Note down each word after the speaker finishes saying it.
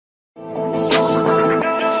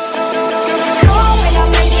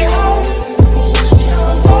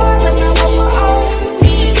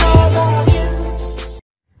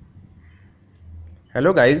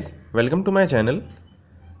Hello guys, welcome to my channel.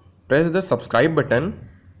 Press the subscribe button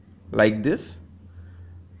like this,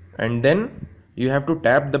 and then you have to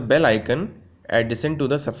tap the bell icon adjacent to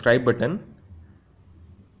the subscribe button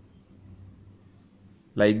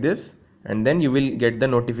like this, and then you will get the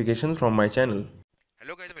notifications from my channel.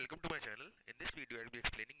 Hello guys, welcome to my channel. In this video I will be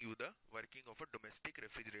explaining you the working of a domestic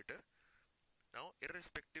refrigerator. Now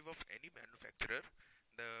irrespective of any manufacturer,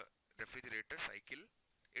 the refrigerator cycle,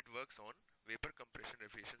 it works on vapor compression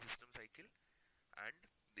refrigeration system cycle, and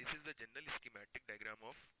this is the general schematic diagram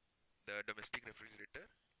of the domestic refrigerator.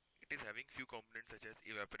 It is having few components such as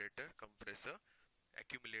evaporator, compressor,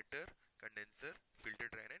 accumulator, condenser, filter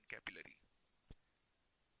drain and capillary.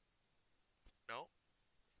 Now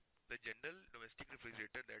the general domestic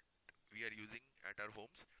refrigerator that we are using at our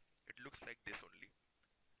homes, it looks like this only.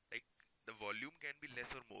 Like the volume can be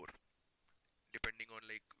less or more depending on,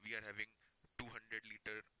 like, we are having 200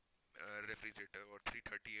 liter refrigerator or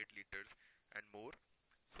 338 liters and more.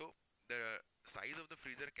 So the size of the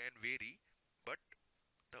freezer can vary, but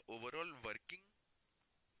the overall working,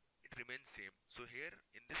 it remains same. So here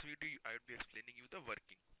in this video I would be explaining you the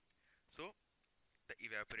working. So the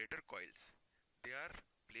evaporator coils, they are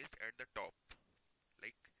placed at the top,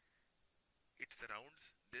 like it surrounds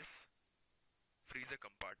this freezer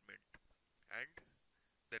compartment, and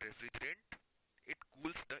the refrigerant, it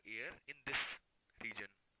cools the air in this region.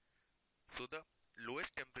 So the lowest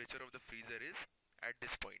temperature of the freezer is at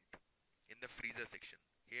this point in the freezer section.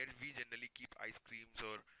 Here we generally keep ice creams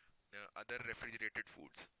or other refrigerated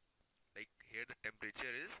foods. Like here the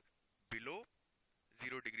temperature is below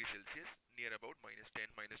 0 degree Celsius, near about -10,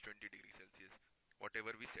 -20 degree Celsius,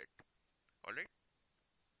 whatever we set. Alright,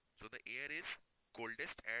 so the air is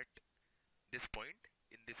coldest at this point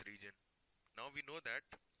in this region. Now we know that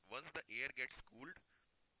once the air gets cooled,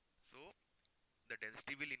 so the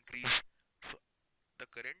density will increase. So the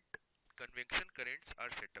convection currents are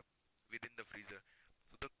set up within the freezer.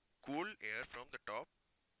 So the cool air from the top,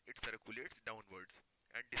 it circulates downwards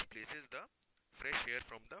and displaces the fresh air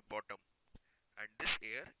from the bottom, and this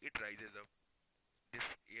air, it rises up. This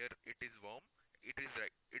air, it is warm, it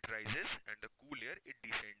rises, and the cool air, it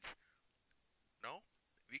descends. Now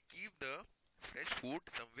we keep the fresh food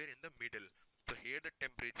somewhere in the middle. So here the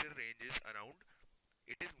temperature range is around,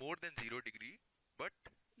 it is more than 0 degree but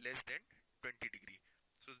less than 20 degree.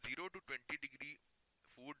 So 0 to 20 degree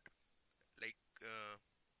food, like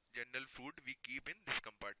general food, we keep in this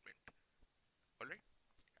compartment. Alright,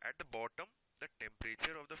 at the bottom the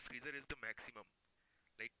temperature of the freezer is the maximum,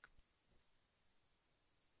 like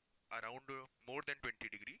around more than 20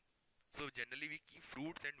 degree. So generally we keep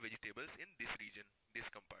fruits and vegetables in this region, this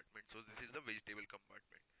compartment. So this is the vegetable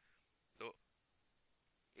compartment. So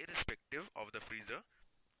irrespective of the freezer,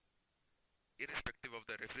 irrespective of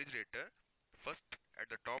the refrigerator, first at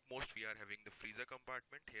the topmost we are having the freezer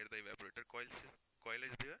compartment. Here the evaporator coil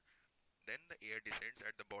is there. Then the air descends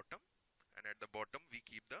at the bottom, and at the bottom we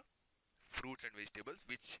keep the fruits and vegetables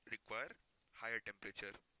which require higher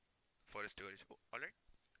temperature for storage. Alright,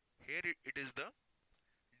 here it is the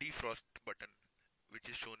defrost button, which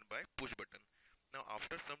is shown by push button. Now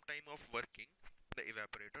after some time of working, the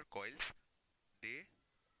evaporator coils, they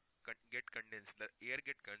get condensed, the air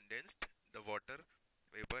get condensed, the water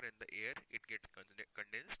vapor and the air, it gets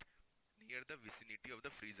condensed near the vicinity of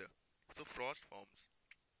the freezer. So frost forms.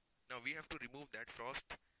 Now we have to remove that frost,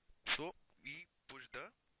 so we push the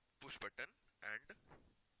push button, and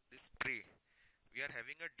this tray, we are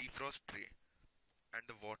having a defrost tray, and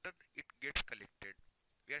the water, it gets collected.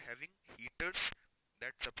 We are having heaters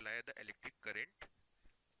that supply the electric current,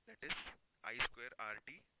 that is I square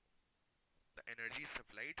RT. The energy is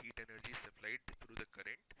supplied, heat energy is supplied through the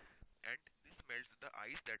current, and this melts the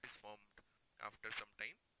ice that is formed. After some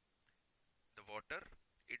time, the water,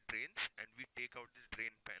 it drains, and we take out this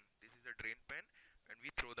drain pan. This is a drain pan, and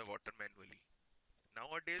we throw the water manually.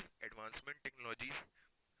 Nowadays advancement technologies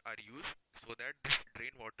are used so that this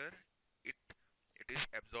drain water, it is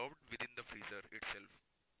absorbed within the freezer itself.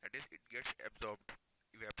 That is, it gets absorbed,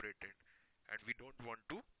 evaporated, and we don't want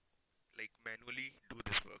to, like, manually do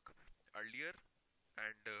this work. Earlier,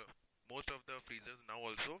 and most of the freezers now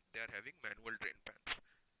also, they are having manual drain pans.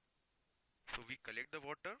 So we collect the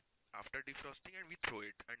water after defrosting and we throw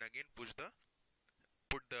it, and again put the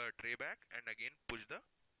tray back, and again push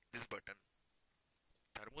this button.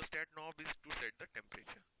 Thermostat knob is to set the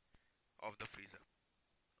temperature of the freezer.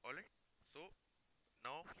 Alright, so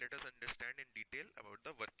now let us understand in detail about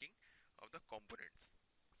the working of the components.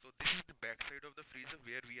 So this is the back side of the freezer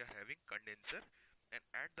where we are having condenser, and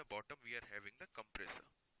at the bottom we are having the compressor,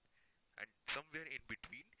 and somewhere in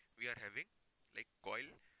between we are having like coil,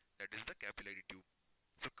 that is the capillary tube.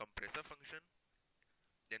 So compressor function,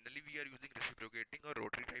 generally we are using reciprocating or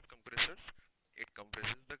rotary type compressors. It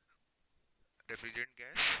compresses the refrigerant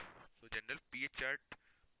gas. So general pH chart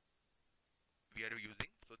we are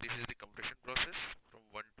using. So this is the compression process from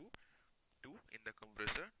 1 to 2 in the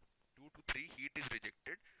compressor. 2 to 3 heat is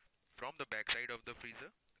rejected from the backside of the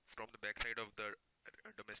freezer, from the backside of the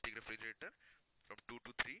domestic refrigerator. From 2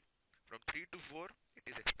 to 3, from 3 to 4 it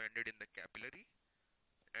is expanded in the capillary,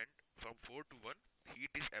 and from 4 to 1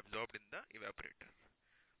 heat is absorbed in the evaporator.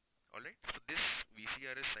 Alright, so this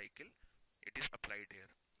VCRS cycle, it is applied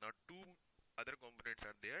here. Now two other components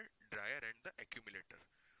are there, dryer and the accumulator.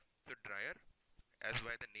 So dryer, as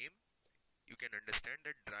by the name you can understand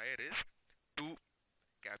that dryer is to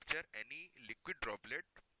capture any liquid droplet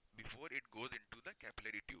before it goes into the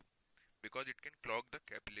capillary tube, because it can clog the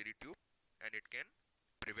capillary tube and it can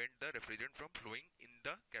prevent the refrigerant from flowing in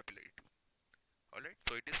the capillary tube. Alright,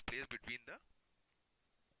 so it is placed between the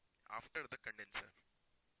after the condenser.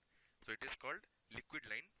 So it is called liquid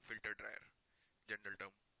line filter dryer, general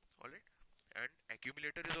term. Alright, and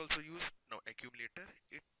accumulator is also used. Now accumulator,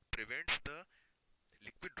 it prevents the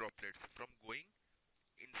liquid droplets from going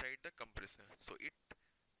inside the compressor. So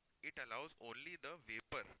it allows only the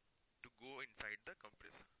vapor to go inside the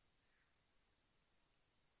compressor.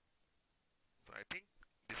 So I think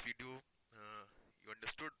this video you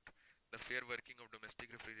understood the fair working of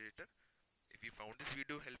domestic refrigerator. If you found this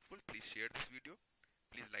video helpful, please share this video,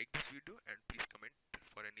 please like this video, and please comment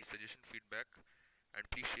for any suggestion, feedback, and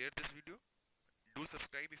please share this video. Do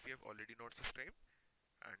subscribe if you have already not subscribed,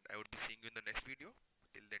 and I would be seeing you in the next video.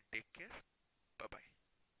 Till then, take care. Bye bye.